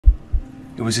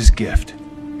It was his gift,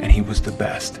 and he was the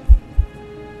best.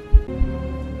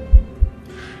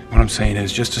 What I'm saying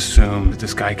is just assume that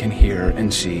this guy can hear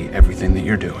and see everything that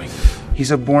you're doing.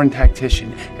 He's a born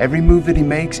tactician. Every move that he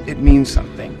makes, it means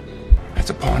something.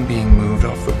 That's a pawn being moved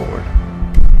off the board.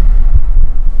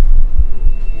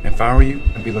 If I were you,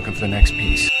 I'd be looking for the next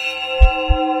piece.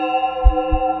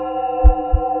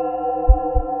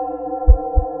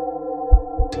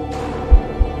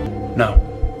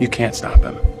 No, you can't stop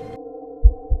him.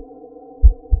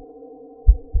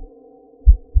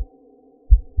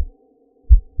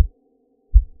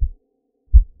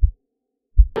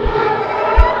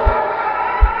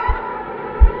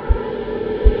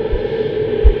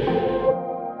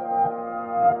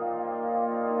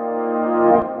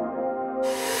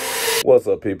 What's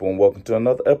up, people, and welcome to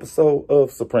another episode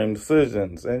of Supreme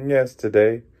Decisions. And yes,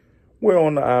 today we're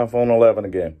on the iPhone 11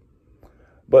 again.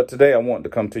 But today I want to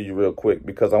come to you real quick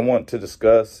because I want to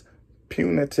discuss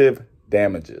punitive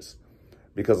damages.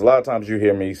 Because a lot of times you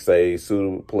hear me say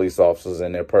sue police officers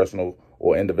in their personal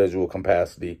or individual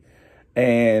capacity.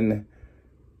 And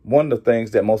one of the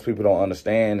things that most people don't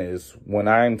understand is when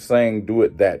I'm saying do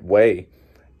it that way,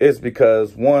 it's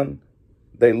because, one,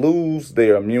 they lose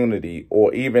their immunity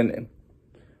or even,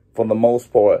 for the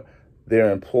most part,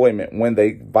 their employment when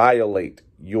they violate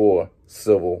your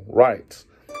civil rights.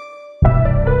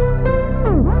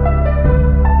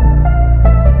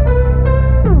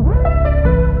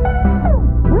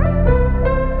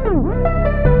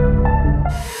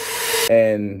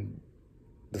 And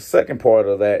the second part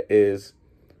of that is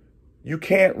you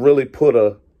can't really put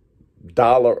a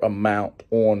dollar amount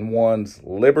on one's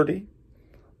liberty,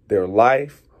 their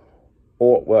life,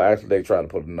 or, well, actually they try to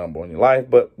put a number on your life,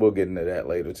 but we'll get into that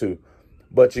later too.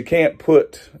 But you can't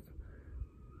put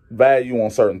value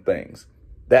on certain things.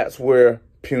 That's where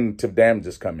punitive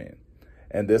damages come in.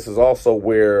 And this is also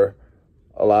where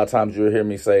a lot of times you'll hear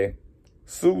me say,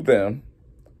 sue them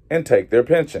and take their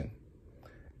pension.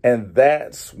 And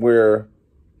that's where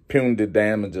punitive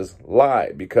damages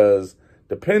lie, because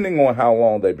depending on how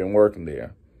long they've been working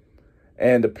there,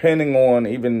 and depending on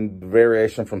even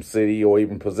variation from city or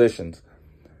even positions,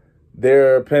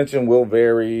 their pension will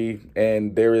vary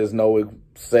and there is no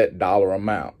set dollar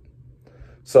amount.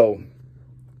 So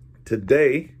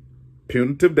today,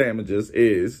 punitive damages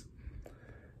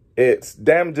it's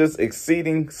damages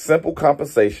exceeding simple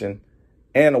compensation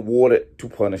and awarded to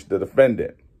punish the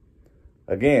defendant.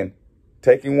 Again,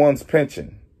 taking one's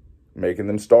pension, making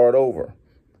them start over,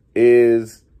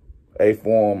 is a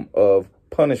form of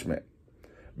punishment.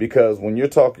 Because when you're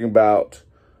talking about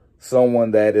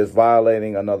someone that is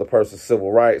violating another person's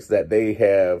civil rights that they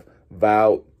have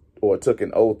vowed or took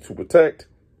an oath to protect,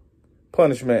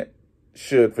 punishment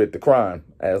should fit the crime,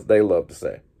 as they love to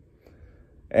say.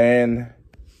 And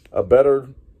a better,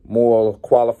 more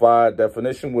qualified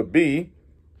definition would be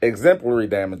exemplary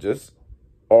damages,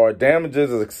 or damages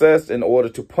assessed in order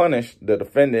to punish the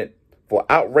defendant for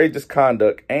outrageous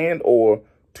conduct and or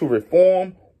to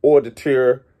reform or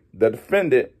deter the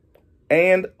defendant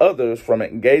and others from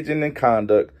engaging in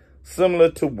conduct similar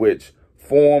to which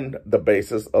formed the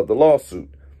basis of the lawsuit.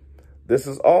 This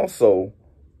is also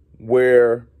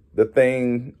where the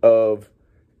thing of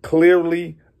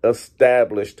clearly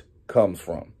established comes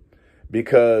from.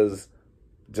 Because,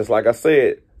 just like I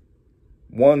said,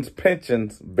 one's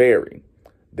pensions vary.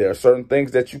 There are certain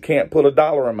things that you can't put a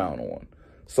dollar amount on.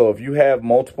 So if you have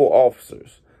multiple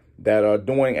officers that are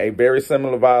doing a very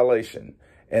similar violation,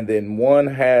 and then one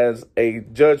has a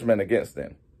judgment against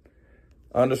them,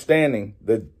 understanding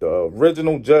the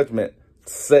original judgment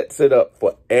sets it up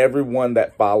for everyone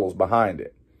that follows behind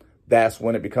it. That's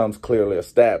when it becomes clearly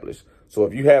established. So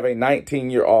if you have a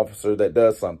 19-year officer that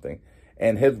does something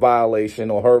and his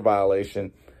violation or her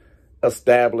violation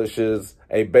establishes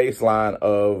a baseline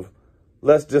of,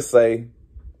 let's just say,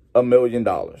 $1 million.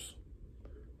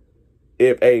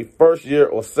 If a first year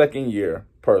or second year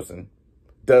person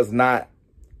does not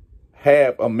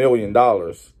have $1 million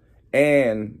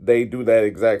and they do that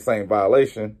exact same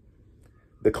violation,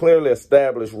 the clearly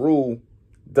established rule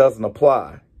doesn't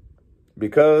apply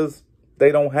because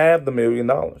they don't have the $1 million.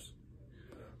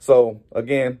 So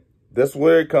again, this is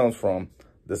where it comes from.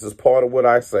 This is part of what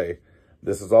I say.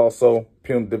 This is also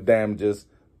punitive damages,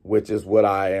 which is what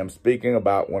I am speaking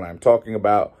about when I'm talking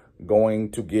about going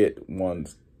to get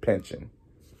one's pension.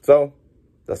 So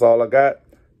that's all I got.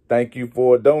 Thank you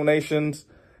for donations.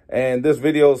 And this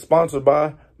video is sponsored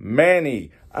by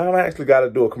Manny. I've actually got to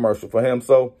do a commercial for him,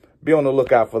 so be on the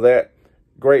lookout for that.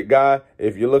 Great guy.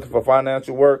 If you're looking for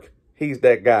financial work, he's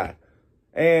that guy.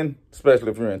 And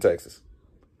especially if you're in Texas.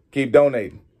 Keep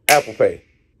donating. Apple Pay,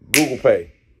 Google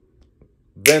Pay,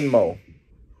 Venmo,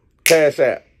 Cash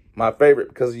App, my favorite,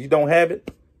 because you don't have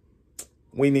it,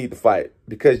 we need to fight,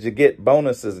 because you get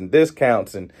bonuses and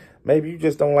discounts, and maybe you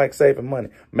just don't like saving money.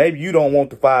 Maybe you don't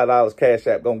want the $5 Cash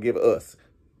App gonna give us.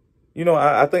 You know,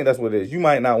 I think that's what it is. You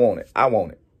might not want it. I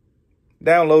want it.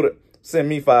 Download it, send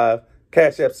me $5,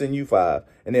 Cash App send you $5,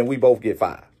 and then we both get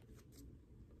 $5.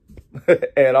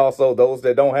 And also those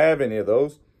that don't have any of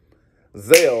those,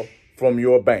 Zelle from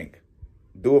your bank.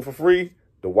 Do it for free.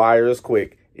 The wire is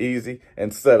quick, easy,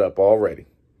 and set up already.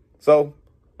 So,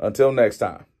 until next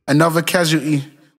time. Another casualty.